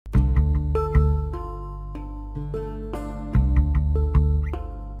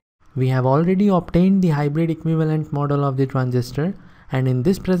We have already obtained the hybrid equivalent model of the transistor, and in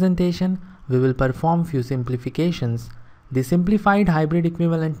this presentation we will perform few simplifications. The simplified hybrid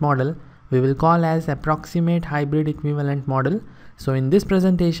equivalent model we will call as approximate hybrid equivalent model. So in this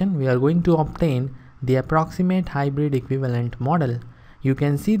presentation we are going to obtain the approximate hybrid equivalent model. You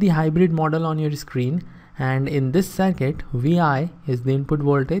can see the hybrid model on your screen, and in this circuit Vi is the input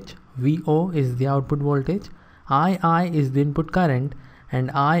voltage, Vo is the output voltage, Ii is the input current, and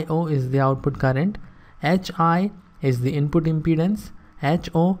Io is the output current, Hi is the input impedance,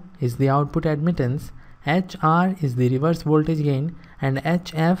 Ho is the output admittance, Hr is the reverse voltage gain, and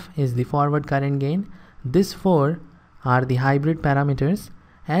Hf is the forward current gain. These four are the hybrid parameters.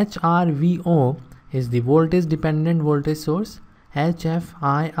 HRVO is the voltage dependent voltage source,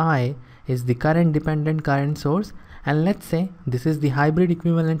 HFII is the current dependent current source, and let's say this is the hybrid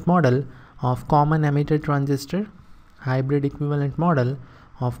equivalent model of common emitter transistor, hybrid equivalent model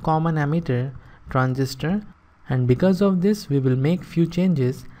of common emitter transistor. And because of this we will make few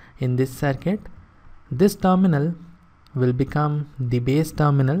changes in this circuit. This terminal will become the base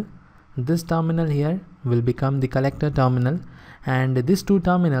terminal, this terminal here will become the collector terminal, and these two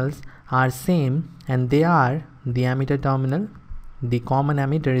terminals are same and they are the emitter terminal. The common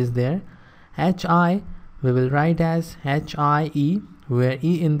emitter is there. Hi we will write as HIE, where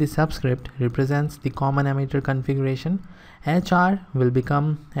E in the subscript represents the common emitter configuration. HR will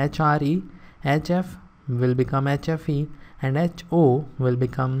become HRE, HF will become HFE, and HO will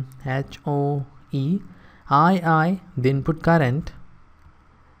become HOE. II, the input current,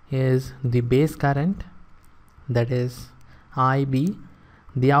 is the base current, that is IB.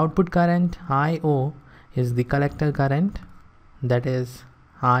 The output current IO is the collector current, that is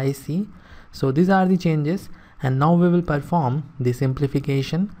IC. So these are the changes, and now we will perform the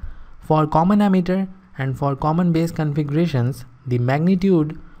simplification. For common emitter and for common base configurations, the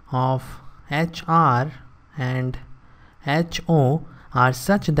magnitude of HR and HO are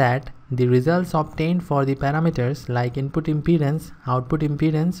such that the results obtained for the parameters like input impedance, output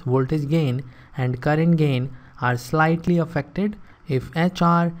impedance, voltage gain, and current gain are slightly affected if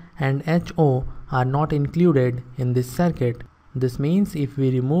HR and HO are not included in this circuit. This means if we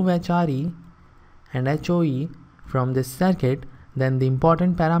remove HRE and HOE from this circuit, then the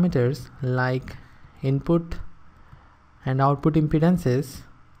important parameters like input and output impedances,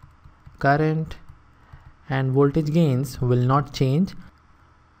 current and voltage gains will not change.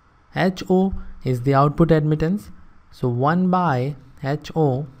 HO is the output admittance, so 1 by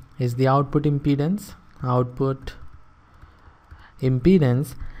HO is the output impedance,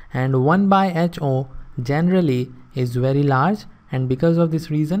 and 1 by HO generally is very large, and because of this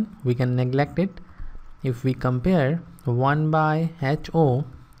reason we can neglect it. If we compare 1 by HO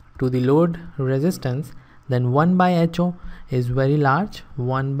to the load resistance, then 1 by HO is very large.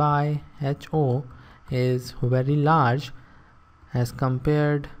 1 by HO is very large as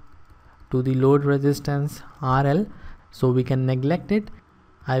compared to the load resistance RL, so we can neglect it.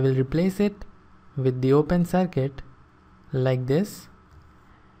 I will replace it with the open circuit like this.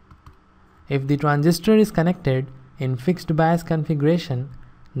 If the transistor is connected in fixed bias configuration,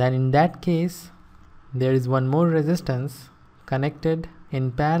 then in that case there is one more resistance connected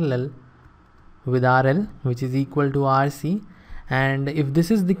in parallel with RL, which is equal to RC, and if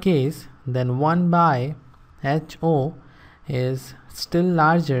this is the case, then 1 by HO is still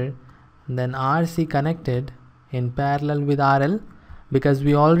larger than RC connected in parallel with RL, because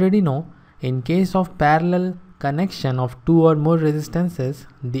we already know in case of parallel connection of two or more resistances,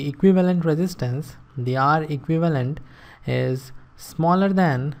 the equivalent resistance, the R equivalent, is smaller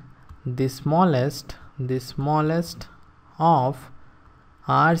than the smallest of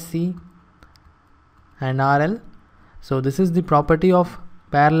RC and RL. So this is the property of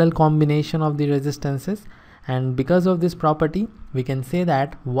parallel combination of the resistances, and because of this property we can say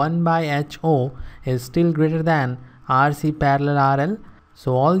that 1 by HO is still greater than RC parallel RL.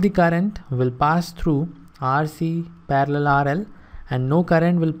 So all the current will pass through RC parallel RL and no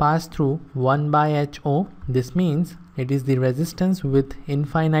current will pass through 1 by HO. This means it is the resistance with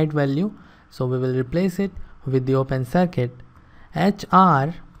infinite value, so we will replace it with the open circuit.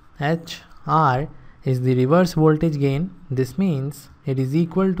 HR is the reverse voltage gain. This means it is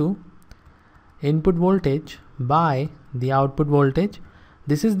equal to input voltage by the output voltage.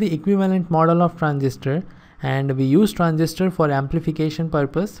 This is the equivalent model of transistor, and we use transistor for amplification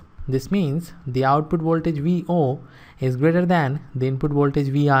purpose. This means the output voltage Vo is greater than the input voltage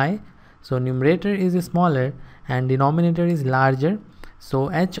Vi, so numerator is smaller and denominator is larger, so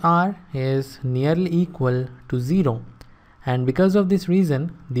HR is nearly equal to 0, and because of this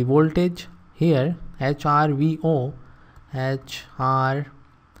reason the voltage here HRVO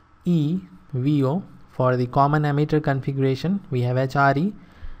HEVO for the common emitter configuration. We have HRE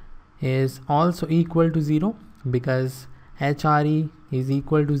is also equal to 0 because HRE is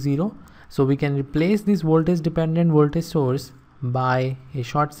equal to 0. So we can replace this voltage dependent voltage source by a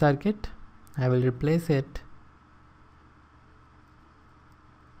short circuit. I will replace it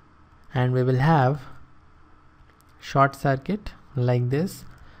and we will have short circuit like this.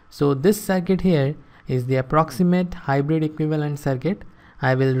 So this circuit here is the approximate hybrid equivalent circuit.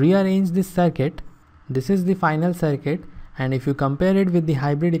 I will rearrange this circuit. This is the final circuit, and if you compare it with the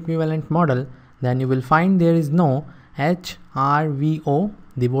hybrid equivalent model, then you will find there is no HRVO,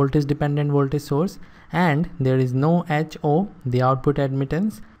 the voltage dependent voltage source, and there is no HO, the output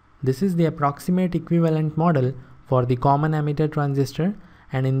admittance. This is the approximate equivalent model for the common emitter transistor,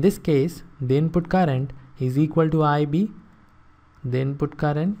 and in this case the input current is equal to IB. The input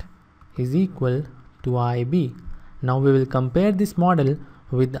current is equal to IB. Now we will compare this model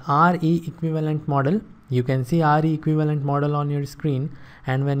with the RE equivalent model. You can see RE equivalent model on your screen,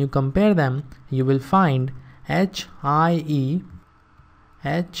 and when you compare them you will find HIE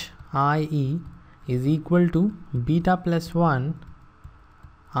is equal to beta plus 1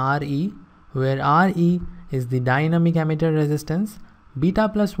 RE, where RE is the dynamic emitter resistance, beta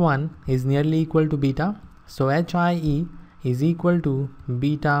plus 1 is nearly equal to beta, so HIE is equal to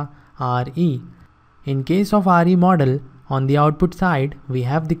beta RE. In case of RE model, on the output side we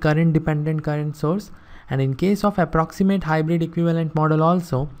have the current dependent current source, and in case of approximate hybrid equivalent model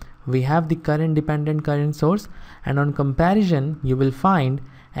also we have the current dependent current source, and on comparison you will find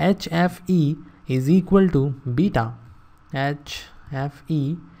HFE is equal to beta.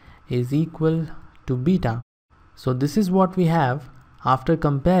 HFE is equal to beta. So this is what we have after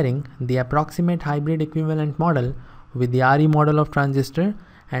comparing the approximate hybrid equivalent model with the RE model of transistor.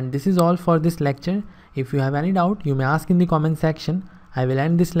 And this is all for this lecture. If you have any doubt, you may ask in the comment section. I will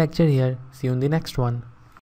end this lecture here. See you in the next one.